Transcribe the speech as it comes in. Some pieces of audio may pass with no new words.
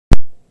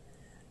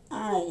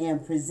I am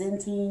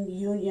presenting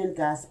Union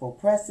Gospel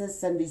Presses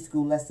Sunday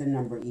School Lesson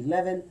number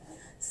 11,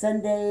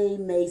 Sunday,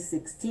 May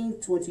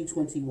 16th,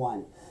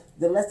 2021.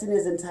 The lesson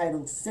is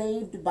entitled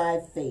Saved by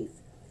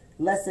Faith.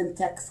 Lesson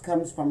text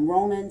comes from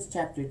Romans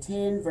chapter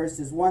 10,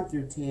 verses 1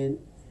 through 10.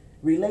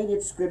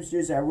 Related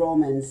scriptures are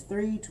Romans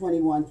 3,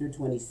 21 through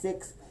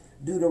 26,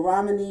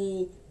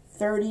 Deuteronomy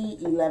 30,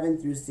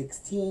 11 through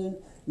 16,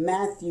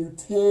 Matthew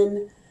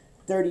 10,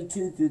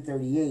 32 through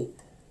 38.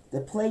 The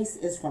place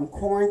is from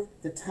Corinth.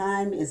 The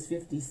time is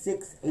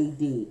 56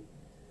 AD.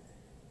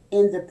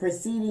 In the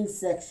preceding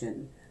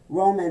section,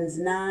 Romans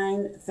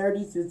 9,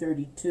 30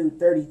 through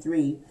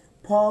 33,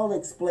 Paul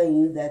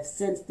explained that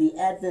since the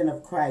advent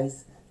of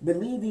Christ,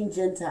 believing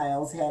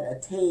Gentiles had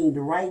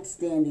attained right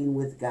standing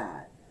with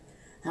God.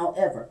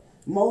 However,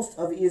 most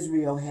of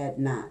Israel had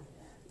not.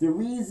 The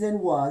reason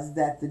was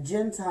that the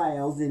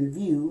Gentiles in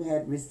view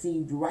had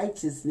received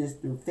righteousness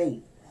through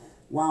faith,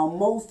 while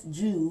most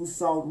Jews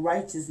sought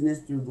righteousness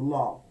through the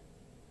law.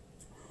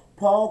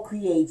 Paul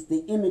creates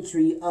the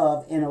imagery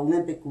of an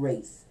Olympic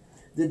race.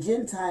 The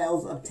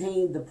Gentiles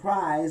obtained the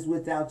prize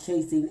without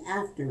chasing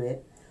after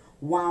it,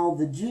 while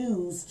the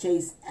Jews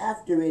chased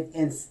after it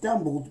and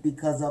stumbled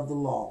because of the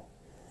law.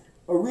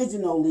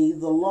 Originally,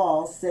 the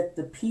law set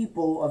the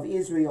people of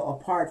Israel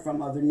apart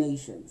from other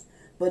nations,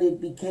 but it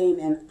became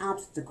an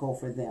obstacle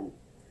for them.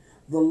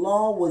 The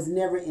law was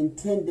never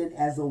intended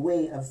as a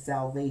way of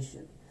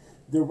salvation.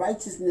 The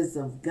righteousness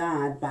of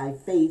God by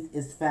faith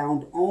is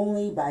found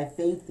only by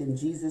faith in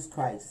Jesus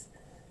Christ.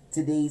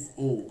 Today's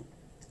aim.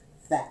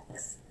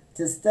 Facts.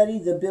 To study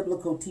the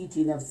biblical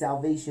teaching of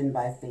salvation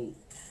by faith.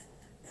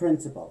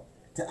 Principle.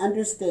 To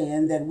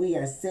understand that we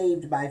are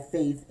saved by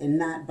faith and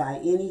not by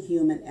any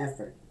human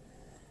effort.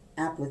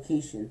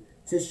 Application.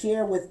 To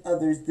share with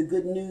others the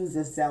good news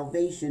of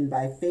salvation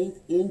by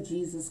faith in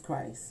Jesus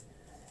Christ.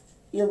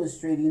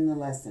 Illustrating the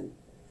lesson.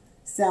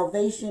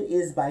 Salvation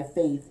is by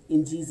faith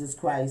in Jesus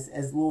Christ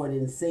as Lord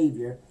and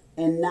Savior,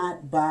 and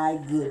not by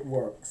good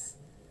works.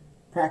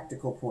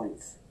 Practical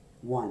points.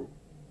 1.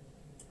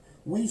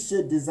 We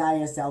should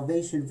desire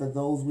salvation for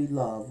those we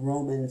love.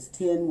 Romans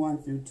 10,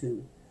 1 through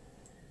 2.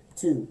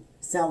 2.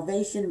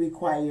 Salvation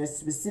requires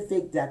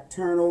specific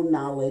doctrinal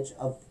knowledge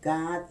of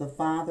God the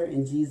Father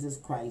and Jesus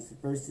Christ.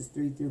 Verses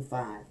 3 through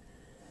 5.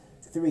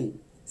 3.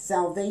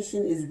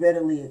 Salvation is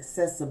readily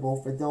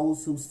accessible for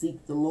those who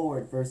seek the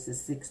Lord. Verses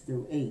 6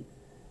 through 8.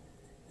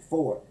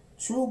 4.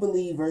 True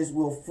believers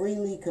will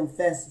freely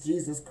confess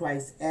Jesus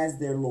Christ as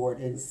their Lord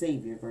and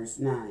Savior. Verse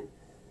 9.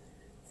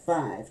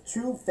 5.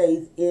 True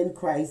faith in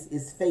Christ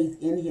is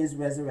faith in his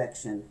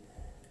resurrection.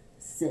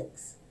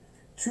 6.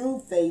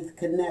 True faith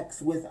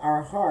connects with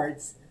our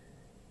hearts.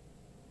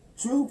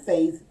 True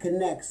faith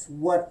connects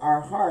what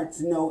our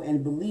hearts know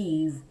and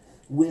believe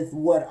with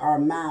what our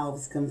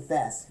mouths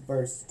confess.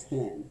 Verse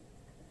 10.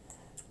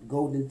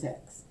 Golden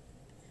text.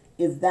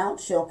 If thou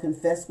shalt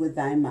confess with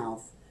thy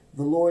mouth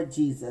the Lord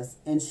Jesus,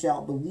 and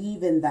shalt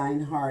believe in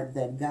thine heart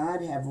that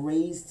God hath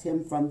raised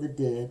him from the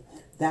dead,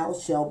 thou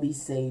shalt be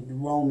saved.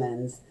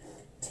 Romans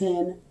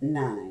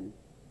 10:9.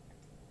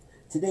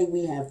 Today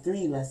we have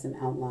 3 lesson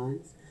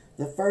outlines.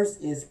 The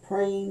first is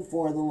praying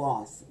for the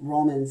lost.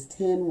 Romans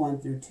 10, 1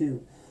 through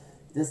 2.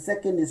 The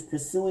second is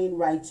pursuing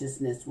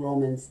righteousness.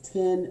 Romans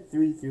 10,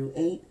 3 through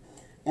 8.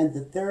 And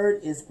the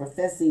third is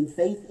professing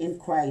faith in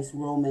Christ.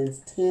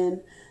 Romans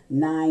 10,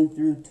 9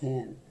 through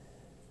 10.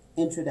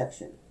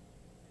 Introduction.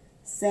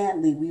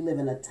 Sadly, we live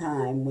in a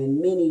time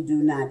when many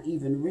do not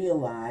even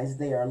realize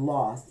they are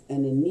lost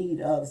and in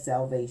need of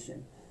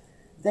salvation.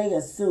 They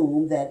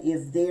assume that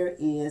if there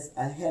is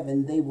a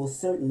heaven, they will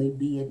certainly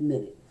be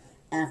admitted.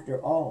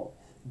 After all,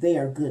 they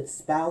are good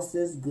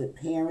spouses, good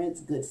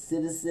parents, good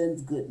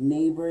citizens, good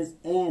neighbors,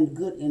 and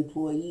good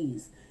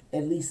employees,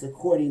 at least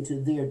according to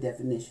their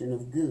definition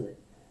of good.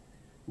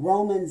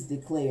 Romans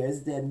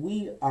declares that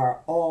we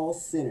are all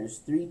sinners,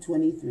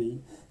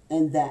 3:23,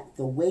 and that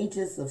the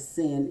wages of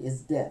sin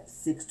is death,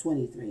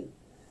 6:23.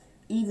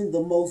 Even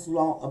the most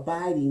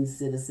law-abiding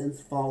citizens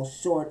fall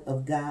short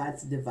of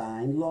God's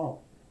divine law.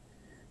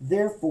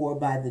 Therefore,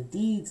 by the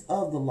deeds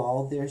of the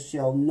law, there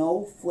shall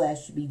no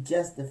flesh be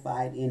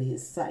justified in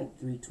his sight,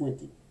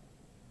 3:20.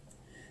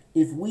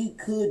 If we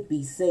could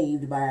be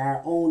saved by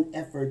our own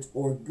efforts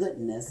or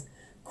goodness,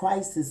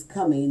 Christ's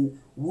coming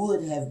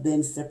would have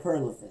been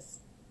superfluous.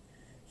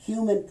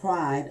 Human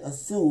pride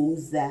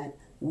assumes that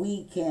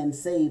we can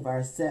save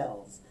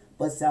ourselves,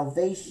 but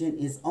salvation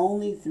is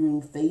only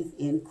through faith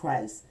in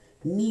Christ.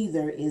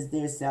 Neither is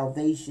there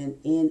salvation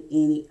in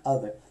any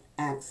other.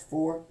 Acts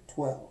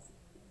 4:12.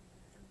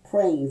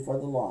 Praying for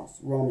the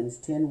lost. Romans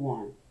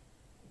 10:1.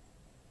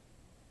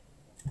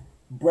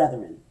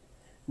 Brethren,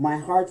 my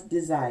heart's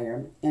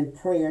desire and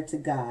prayer to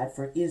God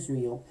for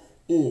Israel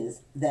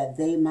is that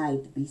they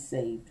might be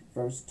saved.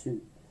 Verse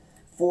 2.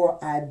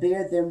 For I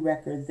bear them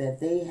record that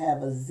they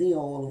have a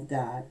zeal of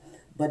God,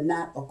 but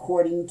not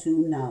according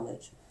to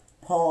knowledge.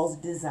 Paul's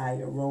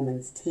desire.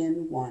 Romans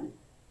 10:1.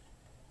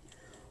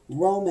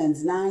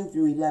 Romans 9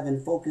 through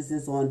 11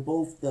 focuses on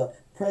both the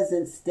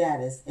present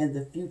status and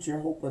the future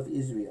hope of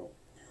Israel.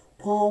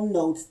 Paul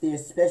notes their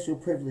special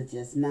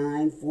privileges,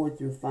 9:4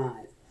 through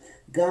 5.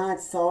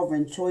 God's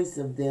sovereign choice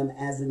of them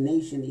as a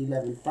nation,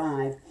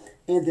 11:5,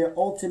 and their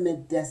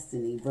ultimate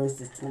destiny,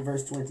 verse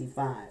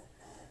 25.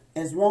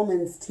 As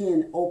Romans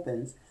 10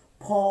 opens,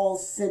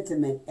 Paul's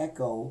sentiment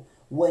echo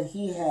what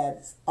he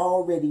had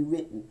already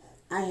written.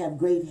 I have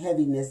great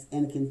heaviness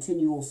and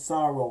continual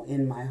sorrow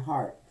in my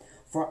heart,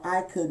 for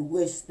I could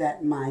wish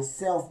that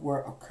myself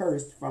were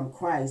accursed from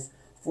Christ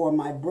for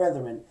my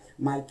brethren,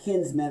 my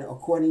kinsmen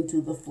according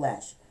to the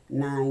flesh,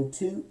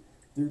 9:2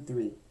 through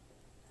 3.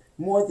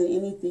 More than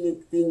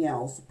anything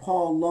else,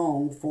 Paul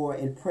longed for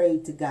and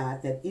prayed to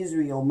God that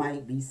Israel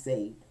might be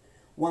saved.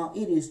 While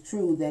it is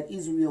true that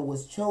Israel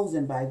was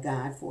chosen by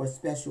God for a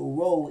special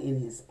role in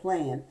his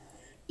plan,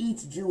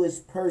 each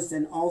Jewish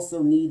person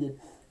also needed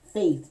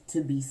faith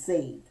to be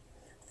saved.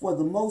 For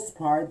the most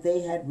part,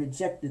 they had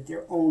rejected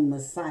their own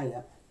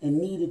Messiah and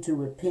needed to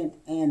repent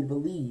and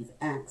believe.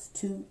 Acts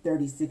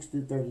 2:36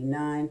 through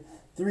 39,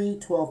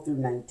 3:12 through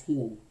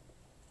 19.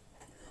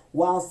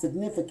 While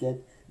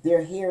significant,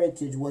 their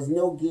heritage was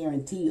no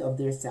guarantee of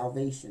their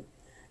salvation.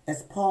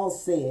 As Paul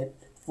said,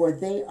 for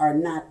they are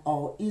not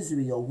all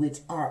Israel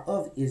which are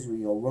of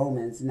Israel,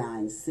 Romans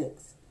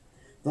 9:6.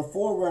 The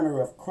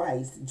forerunner of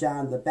Christ,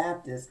 John the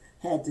Baptist,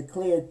 had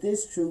declared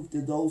this truth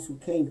to those who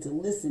came to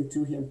listen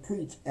to him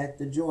preach at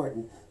the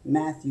Jordan,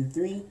 Matthew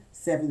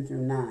 3:7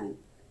 through 9.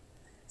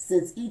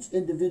 Since each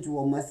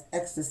individual must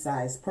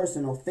exercise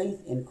personal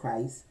faith in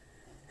Christ,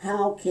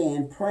 how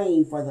can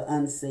praying for the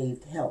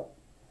unsaved help?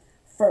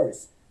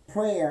 First,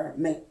 prayer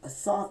may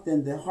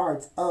soften the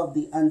hearts of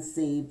the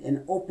unsaved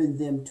and open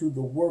them to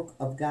the work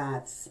of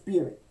God's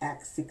Spirit,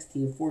 Acts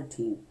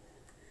 16:14.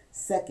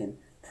 Second,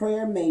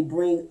 prayer may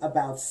bring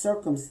about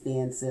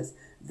circumstances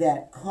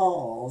that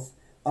cause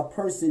a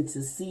person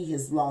to see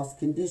his lost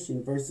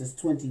condition, verses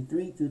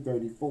 23 through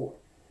 34.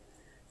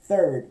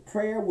 Third,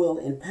 prayer will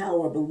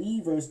empower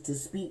believers to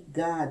speak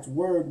God's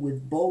word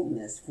with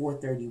boldness,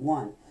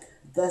 431,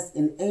 thus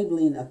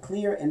enabling a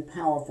clear and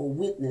powerful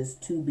witness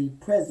to be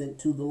present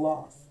to the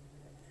lost.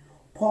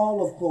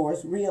 Paul, of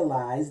course,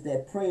 realized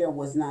that prayer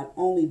was not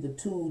only the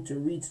tool to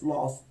reach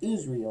lost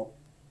Israel.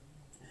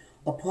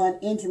 Upon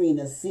entering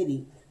a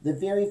city, the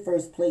very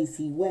first place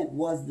he went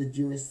was the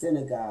Jewish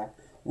synagogue,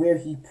 where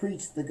he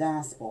preached the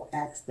gospel,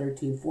 Acts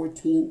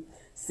 13:14,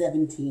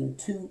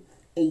 17:2,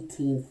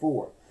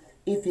 18:4.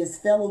 If his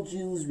fellow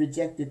Jews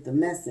rejected the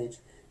message,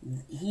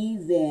 he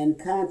then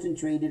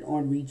concentrated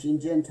on reaching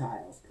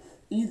Gentiles.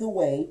 Either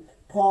way,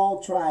 Paul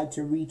tried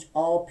to reach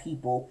all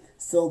people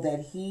so that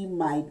he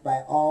might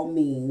by all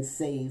means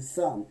save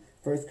some,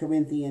 1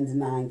 Corinthians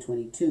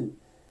 9:22.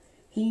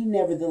 He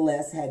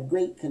nevertheless had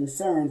great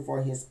concern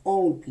for his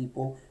own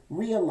people,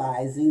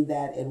 realizing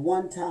that at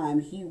one time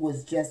he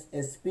was just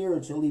as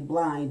spiritually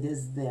blind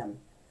as them.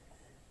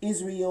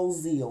 Israel's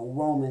zeal,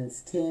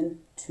 Romans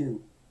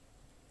 10:2.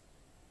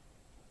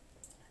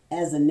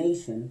 As a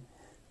nation,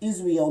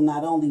 Israel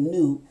not only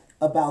knew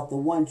about the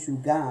one true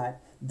God,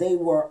 they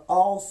were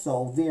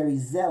also very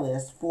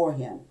zealous for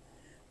him.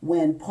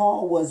 When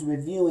Paul was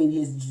reviewing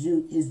his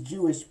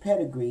Jewish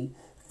pedigree,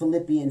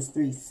 Philippians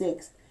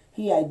 3:6,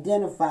 he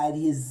identified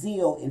his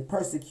zeal in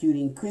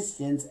persecuting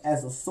Christians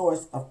as a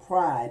source of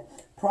pride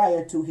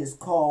prior to his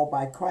call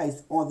by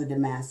Christ on the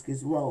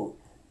Damascus road.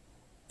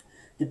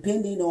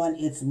 Depending on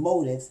its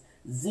motives,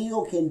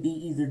 zeal can be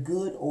either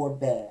good or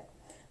bad.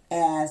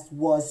 As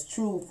was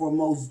true for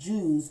most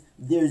Jews,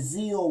 their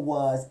zeal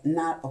was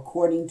not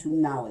according to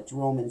knowledge,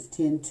 Romans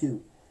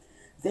 10:2.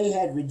 They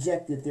had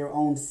rejected their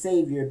own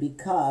Savior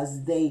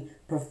because they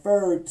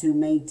preferred to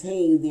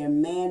maintain their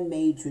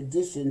man-made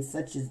traditions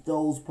such as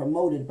those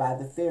promoted by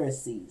the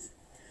Pharisees.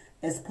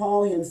 As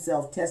Paul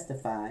himself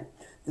testified,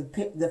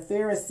 the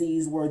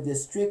Pharisees were the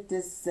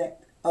strictest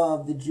sect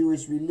of the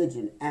Jewish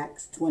religion,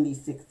 Acts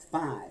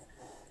 26:5.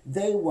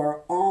 They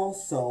were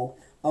also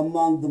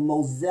among the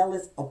most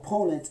zealous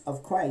opponents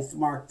of Christ,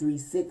 Mark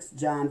 3:6,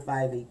 John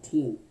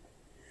 5:18.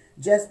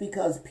 Just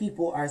because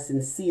people are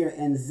sincere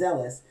and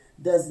zealous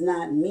does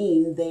not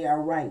mean they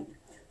are right.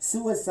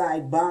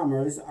 Suicide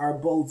bombers are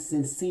both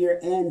sincere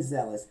and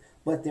zealous,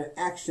 but their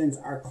actions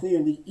are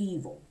clearly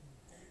evil.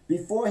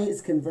 Before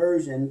his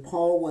conversion,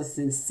 Paul was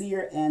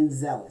sincere and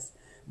zealous,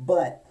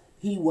 but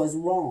he was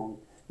wrong.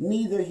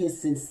 Neither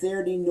his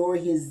sincerity nor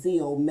his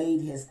zeal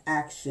made his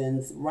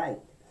actions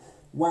right.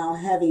 While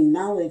having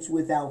knowledge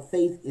without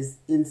faith is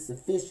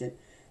insufficient,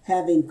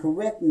 having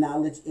correct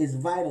knowledge is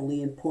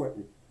vitally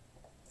important.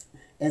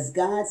 As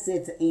God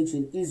said to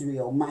ancient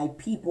Israel, my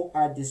people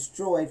are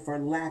destroyed for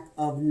lack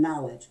of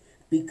knowledge.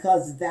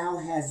 Because thou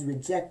hast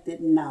rejected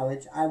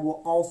knowledge, I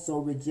will also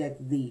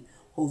reject thee.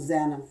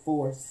 Hosanna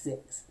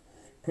 4:6.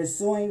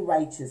 Pursuing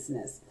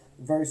righteousness,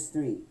 verse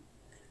 3.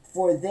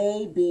 For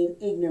they, being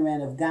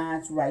ignorant of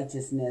God's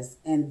righteousness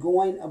and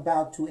going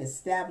about to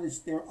establish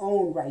their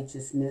own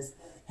righteousness,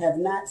 have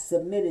not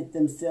submitted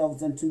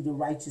themselves unto the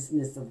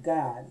righteousness of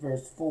God.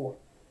 Verse 4.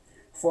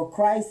 For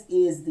Christ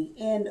is the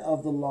end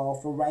of the law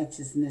for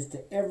righteousness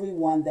to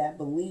everyone that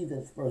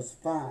believeth. Verse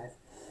 5.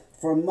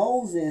 For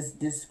Moses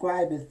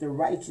describeth the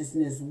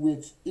righteousness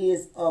which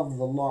is of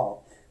the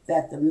law,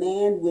 that the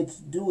man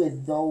which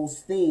doeth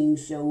those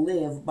things shall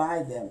live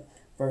by them.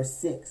 Verse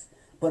 6.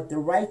 But the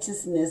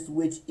righteousness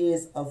which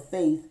is of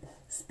faith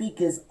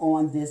speaketh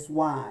on this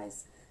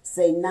wise.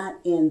 Say not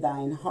in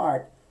thine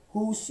heart,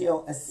 who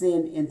shall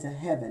ascend into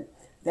heaven?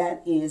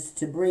 That is,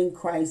 to bring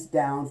Christ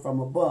down from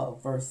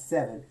above. Verse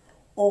 7.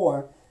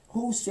 Or,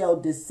 who shall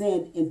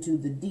descend into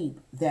the deep?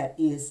 That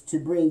is, to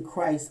bring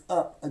Christ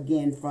up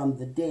again from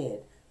the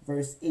dead.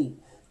 Verse 8.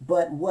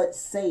 But what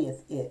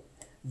saith it?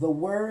 The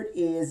word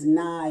is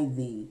nigh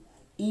thee,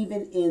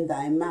 even in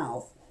thy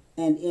mouth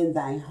and in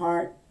thy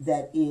heart,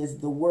 that is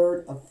the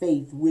word of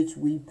faith which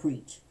we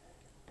preach.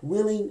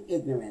 Willing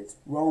ignorance.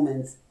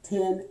 Romans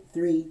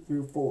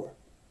 10:3-4.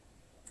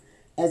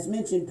 As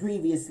mentioned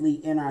previously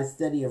in our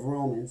study of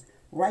Romans,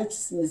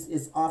 righteousness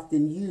is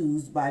often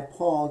used by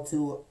Paul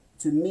to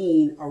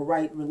mean a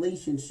right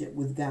relationship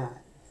with God.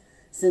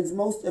 Since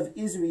most of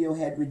Israel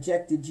had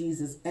rejected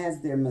Jesus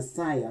as their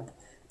Messiah,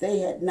 they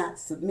had not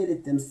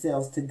submitted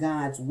themselves to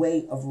God's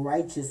way of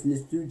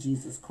righteousness through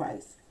Jesus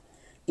Christ.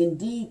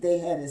 Indeed, they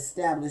had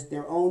established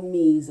their own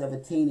means of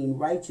attaining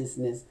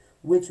righteousness,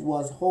 which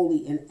was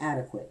wholly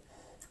inadequate.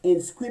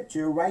 In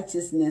Scripture,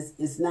 righteousness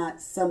is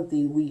not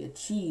something we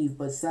achieve,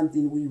 but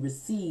something we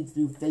receive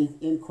through faith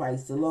in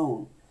Christ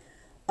alone.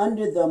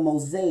 Under the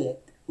Mosaic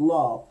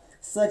law,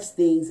 such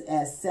things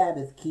as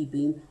Sabbath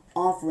keeping,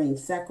 offering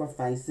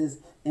sacrifices,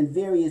 and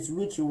various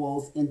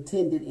rituals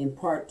intended in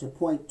part to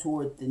point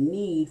toward the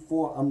need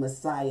for a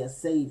Messiah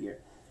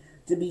Savior.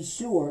 To be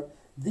sure,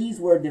 these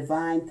were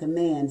divine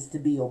commands to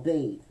be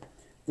obeyed.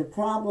 The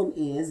problem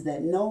is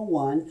that no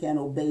one can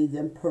obey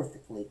them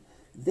perfectly.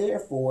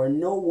 Therefore,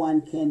 no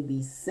one can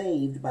be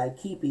saved by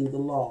keeping the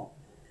law.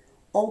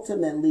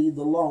 Ultimately,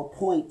 the law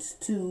points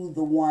to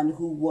the one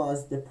who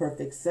was the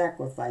perfect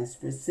sacrifice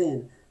for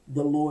sin,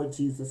 the Lord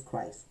Jesus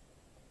Christ.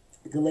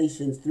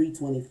 Galatians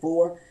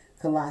 3:24,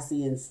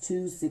 Colossians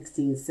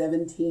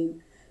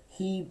 2:16-17,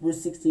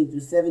 Hebrews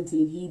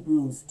 16-17,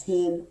 Hebrews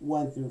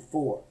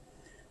 10:1-4.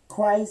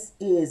 Christ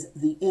is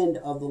the end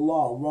of the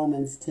law,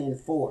 Romans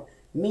 10:4,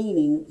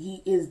 meaning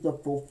he is the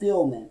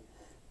fulfillment,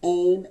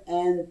 aim,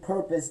 and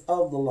purpose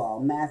of the law,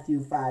 Matthew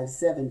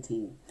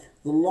 5:17.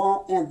 The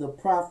law and the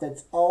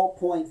prophets all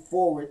point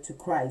forward to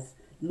Christ,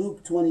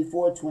 Luke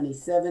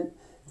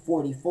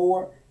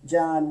 24:27-44,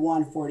 John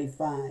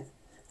 1:45.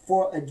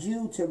 For a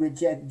Jew to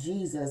reject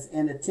Jesus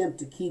and attempt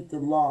to keep the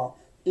law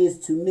is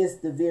to miss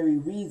the very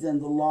reason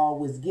the law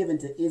was given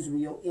to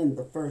Israel in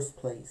the first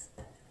place.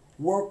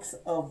 Works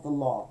of the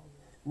law,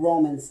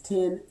 Romans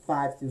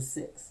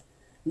 10:5-6.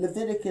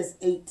 Leviticus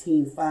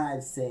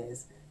 18:5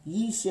 says,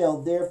 Ye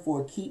shall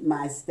therefore keep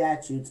my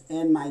statutes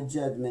and my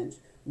judgments,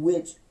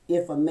 which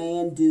if a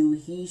man do,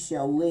 he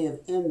shall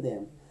live in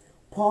them.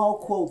 Paul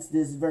quotes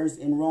this verse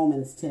in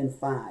Romans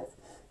 10:5.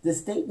 The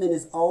statement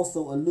is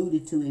also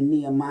alluded to in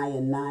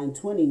Nehemiah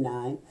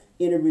 9:29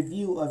 in a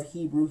review of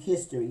Hebrew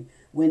history,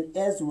 when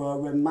Ezra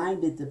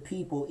reminded the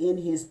people in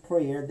his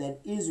prayer that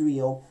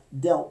Israel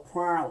dealt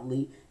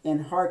proudly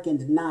and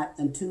hearkened not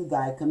unto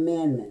thy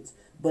commandments,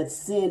 but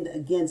sinned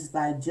against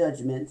thy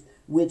judgments,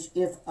 which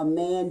if a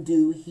man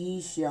do,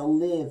 he shall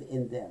live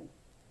in them.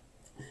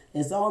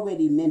 As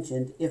already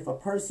mentioned, if a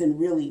person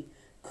really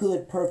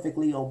could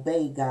perfectly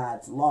obey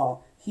God's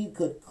law, he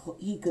could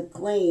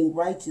claim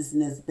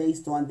righteousness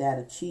based on that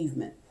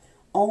achievement.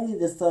 Only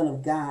the Son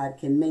of God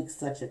can make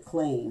such a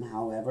claim,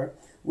 however,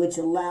 which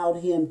allowed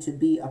him to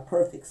be a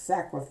perfect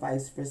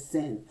sacrifice for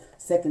sin,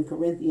 2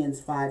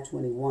 Corinthians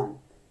 5:21.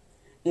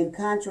 In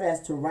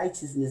contrast to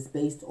righteousness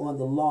based on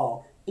the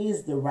law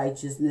is the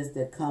righteousness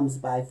that comes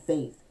by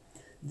faith.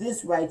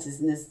 This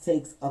righteousness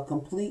takes a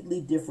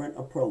completely different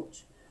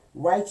approach.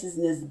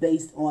 Righteousness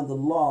based on the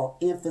law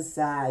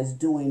emphasizes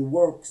doing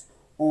works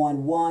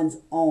on one's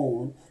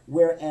own,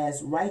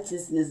 whereas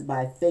righteousness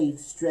by faith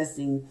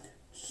stresses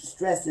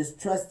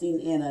trusting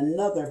in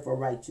another for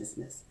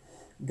righteousness.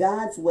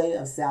 God's way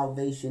of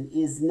salvation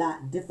is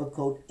not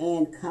difficult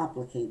and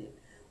complicated.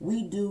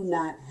 We do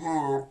not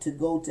have to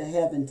go to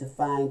heaven to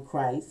find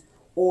Christ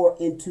or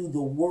into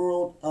the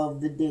world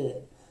of the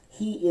dead.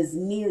 He is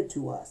near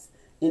to us.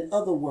 In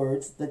other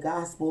words, the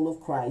gospel of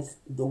Christ,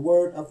 the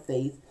word of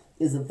faith,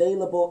 is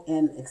available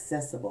and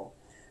accessible.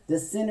 The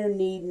sinner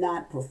need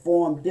not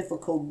perform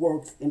difficult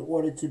works in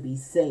order to be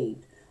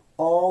saved.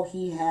 All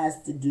he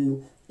has to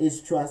do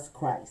is trust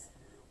Christ.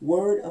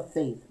 Word of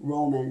faith,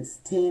 Romans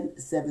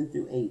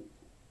 10:7-8.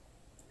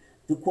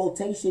 The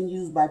quotation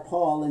used by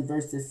Paul in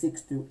verses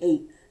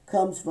 6-8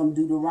 comes from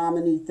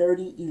Deuteronomy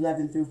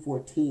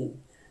 30:11-14.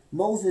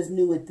 Moses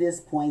knew at this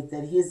point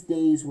that his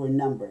days were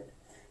numbered.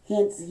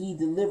 Hence, he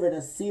delivered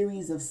a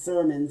series of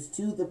sermons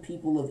to the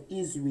people of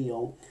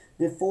Israel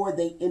before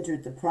they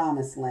entered the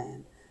promised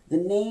land. The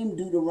name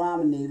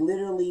Deuteronomy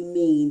literally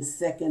means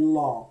second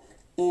law,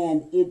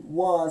 and it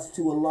was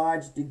to a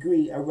large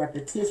degree a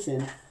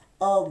repetition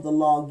of the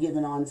law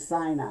given on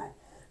Sinai.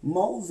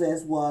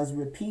 Moses was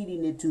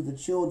repeating it to the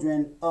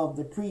children of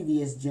the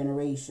previous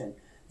generation.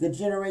 The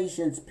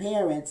generation's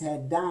parents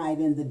had died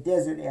in the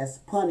desert as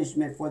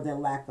punishment for their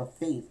lack of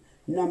faith.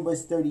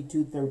 Numbers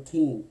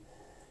 32:13.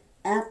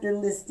 After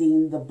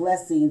listing the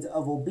blessings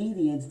of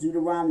obedience,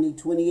 Deuteronomy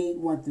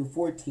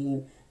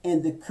 28:1-14,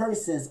 and the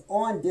curses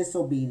on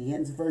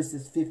disobedience,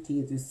 verses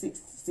 15 through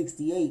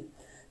 68,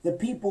 the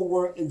people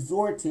were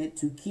exhorted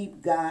to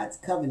keep God's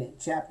covenant,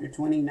 chapter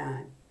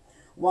 29.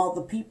 While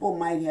the people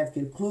might have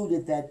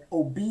concluded that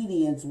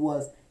obedience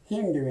was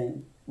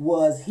hidden,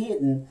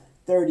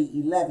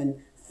 30:11,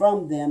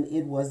 from them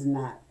it was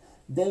not.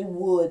 They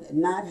would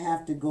not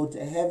have to go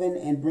to heaven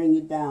and bring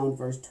it down,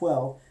 verse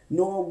 12,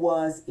 nor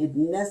was it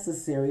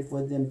necessary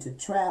for them to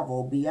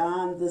travel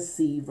beyond the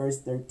sea, verse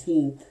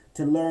 13,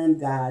 to learn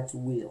God's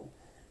will.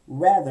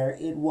 Rather,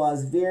 it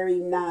was very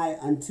nigh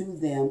unto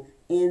them,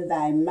 in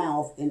thy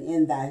mouth and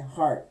in thy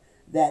heart,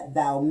 that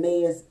thou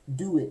mayest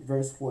do it,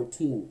 verse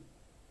 14.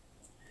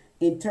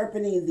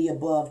 Interpreting the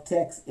above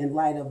text in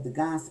light of the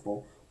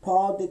gospel,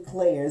 Paul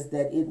declares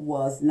that it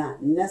was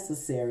not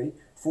necessary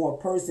for a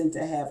person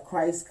to have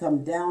Christ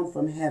come down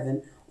from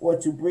heaven or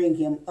to bring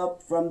him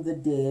up from the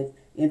dead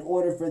in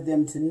order for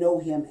them to know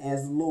him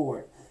as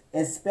Lord,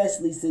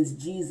 especially since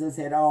Jesus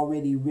had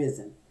already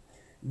risen.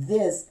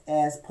 This,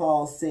 as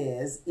Paul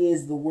says,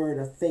 is the word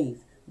of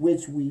faith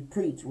which we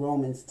preach,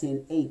 Romans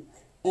 10:8,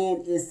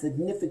 and is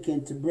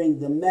significant to bring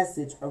the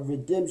message of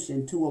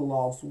redemption to a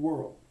lost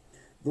world.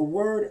 The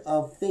word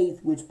of faith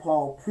which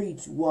Paul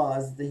preached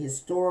was the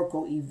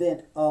historical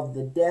event of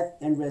the death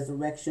and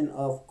resurrection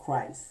of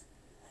Christ.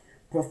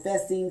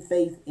 Professing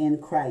faith in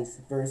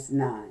Christ, verse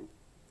 9.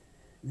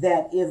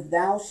 That if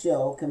thou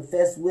shalt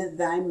confess with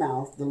thy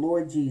mouth the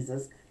Lord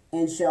Jesus,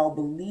 and shalt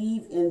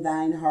believe in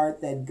thine heart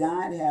that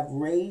God hath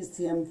raised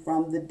him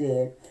from the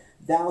dead,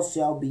 thou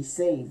shalt be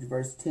saved,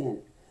 verse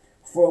 10.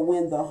 For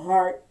with the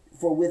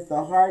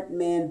heart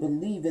man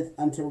believeth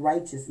unto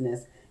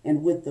righteousness,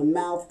 and with the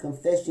mouth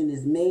confession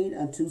is made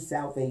unto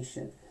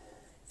salvation.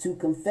 To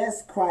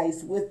confess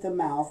Christ with the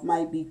mouth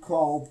might be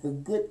called the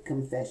good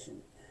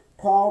confession.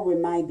 Paul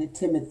reminded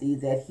Timothy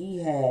that he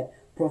had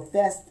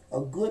professed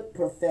a good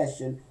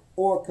profession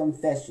or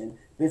confession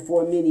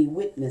before many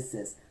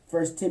witnesses,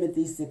 1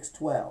 Timothy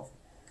 6:12.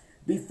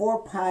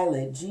 Before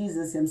Pilate,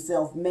 Jesus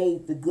himself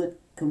made the good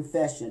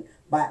confession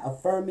by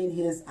affirming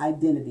his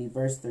identity,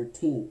 verse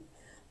 13.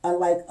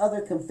 Unlike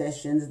other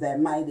confessions that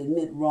might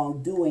admit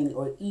wrongdoing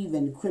or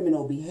even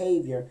criminal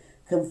behavior,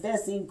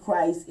 confessing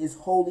Christ is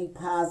wholly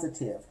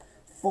positive.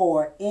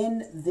 For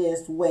in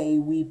this way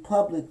we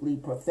publicly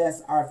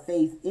profess our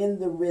faith in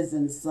the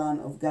risen Son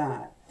of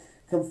God.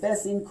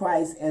 Confessing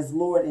Christ as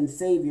Lord and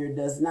Savior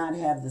does not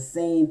have the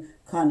same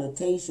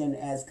connotation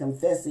as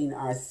confessing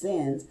our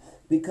sins,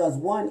 because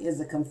one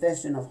is a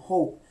confession of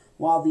hope,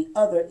 while the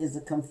other is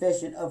a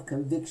confession of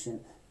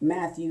conviction.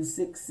 Matthew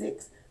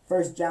 6:6,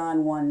 1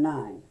 John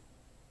 1:9.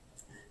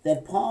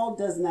 That Paul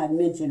does not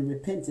mention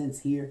repentance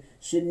here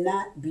should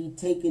not be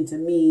taken to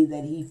mean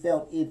that he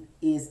felt it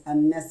is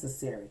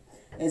unnecessary.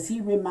 As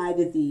he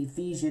reminded the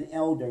Ephesian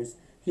elders,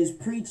 his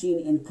preaching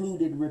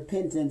included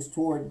repentance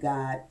toward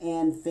God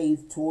and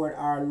faith toward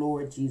our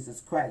Lord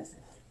Jesus Christ.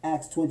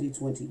 Acts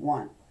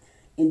 20:21.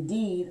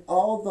 Indeed,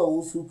 all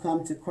those who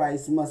come to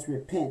Christ must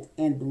repent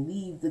and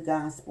believe the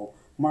gospel.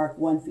 Mark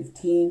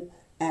 1:15,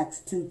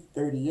 Acts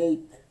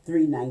 2:38,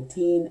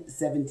 3:19,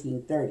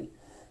 17:30.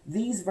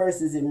 These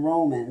verses in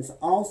Romans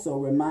also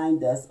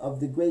remind us of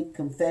the great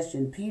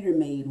confession Peter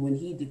made when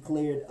he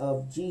declared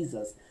of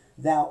Jesus,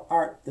 "Thou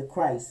art the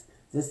Christ,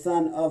 the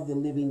Son of the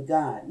living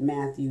God,"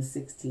 Matthew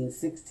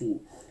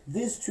 16:16.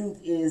 This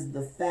truth is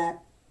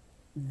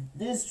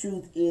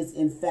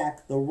in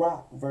fact the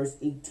rock, verse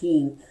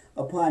 18,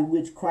 upon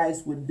which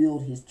Christ would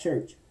build his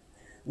church.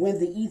 When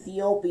the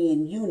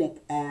Ethiopian eunuch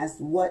asked,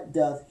 "What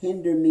doth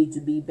hinder me to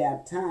be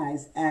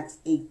baptized?" Acts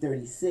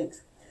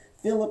 8:36,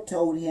 Philip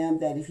told him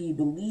that if he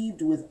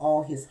believed with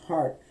all his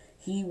heart,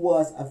 he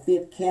was a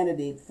fit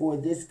candidate for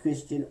this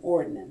Christian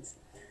ordinance.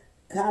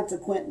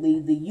 Consequently,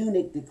 the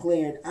eunuch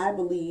declared, "I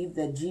believe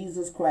that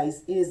Jesus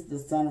Christ is the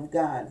Son of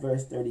God,"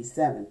 verse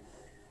 37.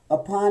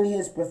 Upon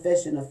his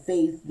profession of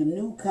faith, the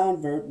new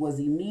convert was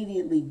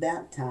immediately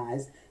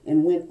baptized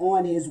and went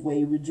on his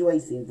way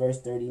rejoicing,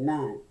 verse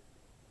 39.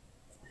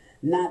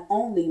 Not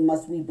only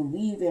must we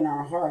believe in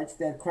our hearts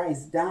that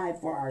Christ died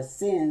for our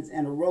sins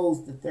and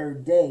arose the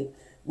third day,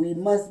 we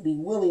must be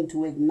willing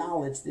to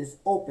acknowledge this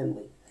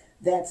openly.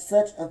 That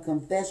such a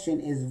confession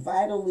is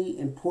vitally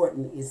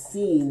important is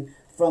seen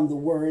from the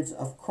words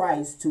of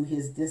Christ to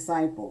his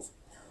disciples.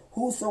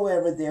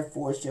 "Whosoever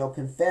therefore shall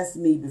confess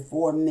me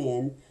before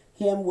men,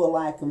 him will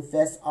I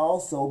confess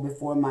also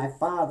before my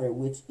Father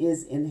which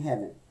is in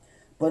heaven.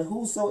 But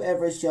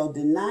whosoever shall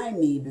deny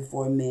me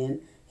before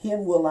men,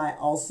 him will I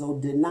also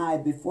deny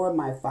before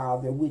my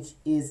Father which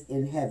is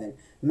in heaven."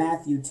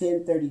 Matthew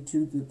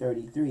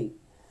 10:32-33.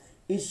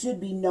 It should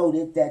be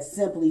noted that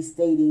simply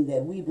stating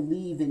that we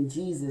believe in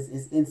Jesus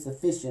is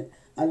insufficient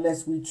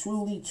unless we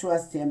truly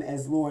trust him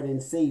as Lord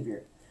and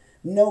Savior.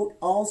 Note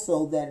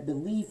also that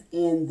belief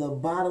in the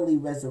bodily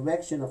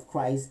resurrection of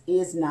Christ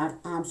is not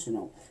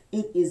optional.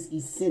 It is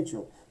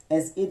essential,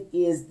 as it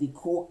is the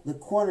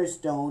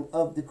cornerstone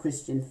of the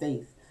Christian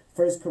faith.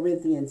 1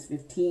 Corinthians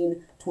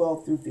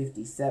 15:12 through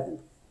 57.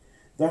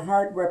 The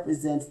heart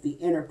represents the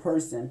inner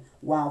person,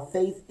 while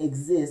faith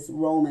exists,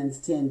 Romans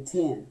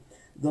 10:10.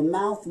 The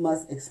mouth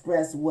must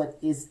express what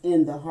is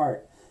in the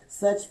heart.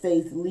 Such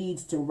faith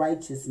leads to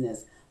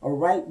righteousness, a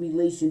right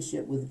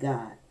relationship with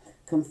God.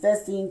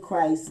 Confessing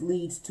Christ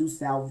leads to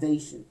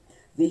salvation.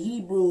 The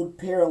Hebrew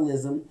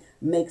parallelism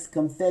makes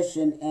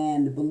confession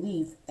and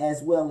belief,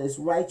 as well as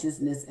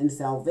righteousness and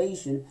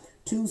salvation,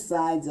 two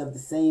sides of the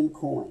same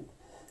coin.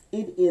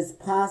 It is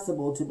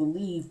possible to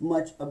believe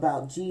much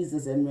about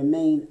Jesus and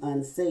remain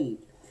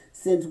unsaved,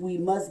 since we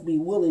must be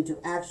willing to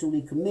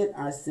actually commit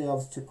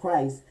ourselves to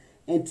Christ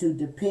and to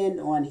depend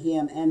on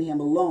Him and Him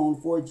alone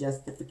for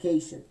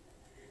justification.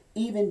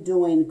 Even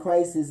during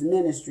Christ's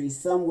ministry,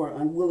 some were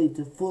unwilling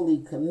to fully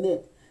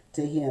commit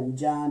to Him.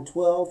 John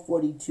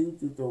 12:42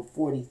 through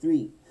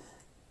 43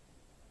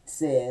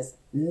 says,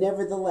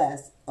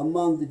 "Nevertheless,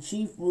 among the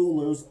chief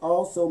rulers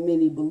also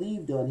many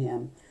believed on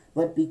Him,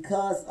 but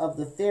because of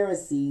the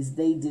Pharisees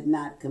they did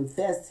not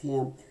confess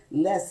Him,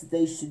 lest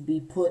they should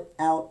be put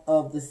out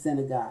of the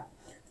synagogue.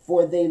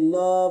 For they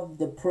loved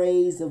the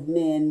praise of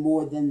men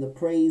more than the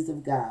praise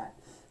of God."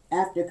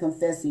 After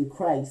confessing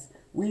Christ,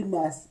 we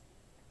must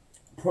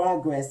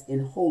progress in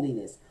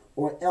holiness,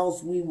 or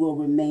else we will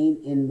remain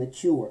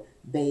immature,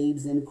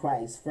 babes in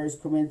Christ.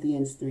 1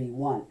 Corinthians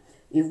 3:1.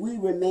 If we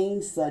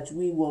remain such,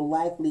 we will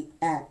likely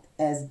act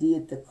as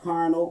did the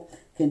carnal,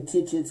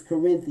 contentious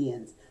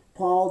Corinthians.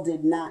 Paul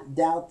did not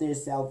doubt their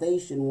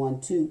salvation,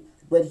 1:2,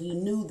 but he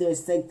knew their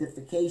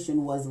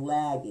sanctification was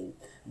lagging.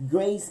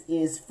 Grace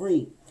is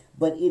free,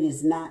 but it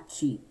is not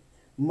cheap.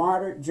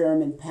 Martyred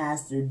German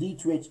pastor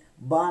Dietrich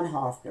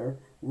Bonhoeffer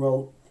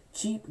wrote,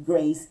 "Cheap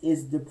grace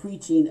is the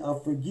preaching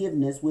of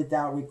forgiveness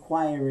without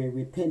requiring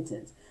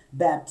repentance,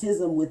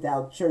 baptism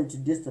without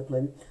church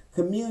discipline,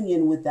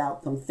 communion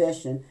without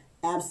confession,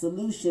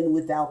 absolution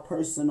without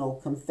personal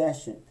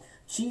confession.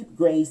 Cheap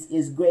grace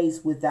is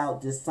grace without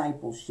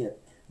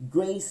discipleship,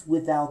 grace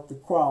without the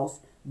cross,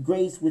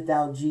 grace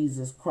without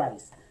Jesus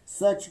Christ.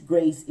 Such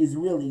grace is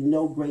really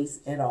no grace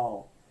at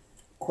all."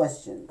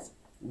 Questions.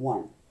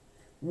 1.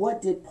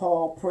 What did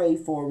Paul pray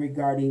for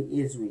regarding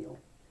Israel?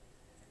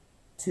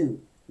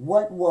 2.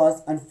 What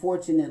was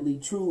unfortunately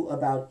true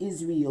about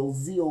Israel's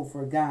zeal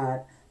for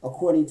God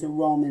according to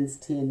Romans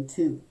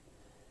 10:2?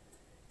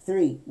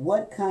 3.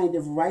 What kind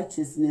of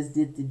righteousness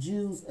did the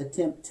Jews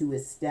attempt to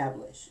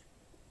establish?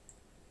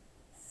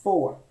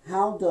 4.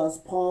 How does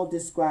Paul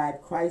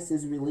describe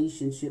Christ's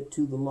relationship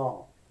to the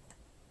law?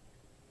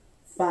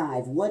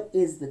 5. What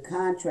is the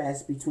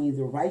contrast between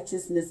the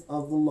righteousness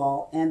of the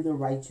law and the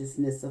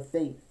righteousness of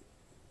faith?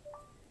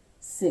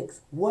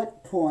 6.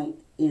 What point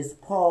is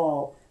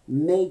Paul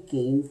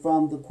making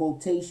from the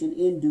quotation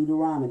in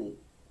Deuteronomy?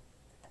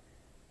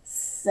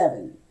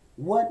 7.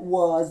 What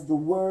was the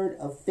word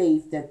of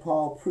faith that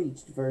Paul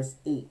preached? Verse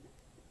 8.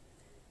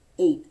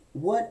 8.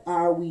 What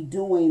are we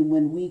doing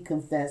when we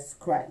confess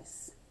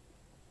Christ?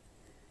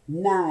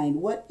 9.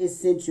 What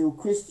essential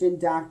Christian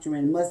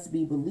doctrine must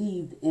be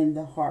believed in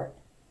the heart?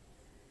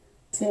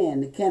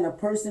 10. Can a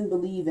person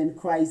believe in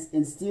Christ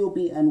and still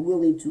be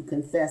unwilling to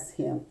confess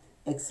Him?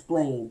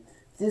 Explain.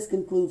 This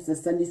concludes the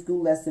Sunday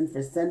School lesson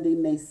for Sunday,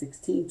 May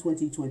 16,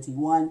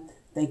 2021.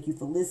 Thank you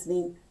for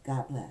listening.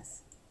 God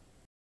bless.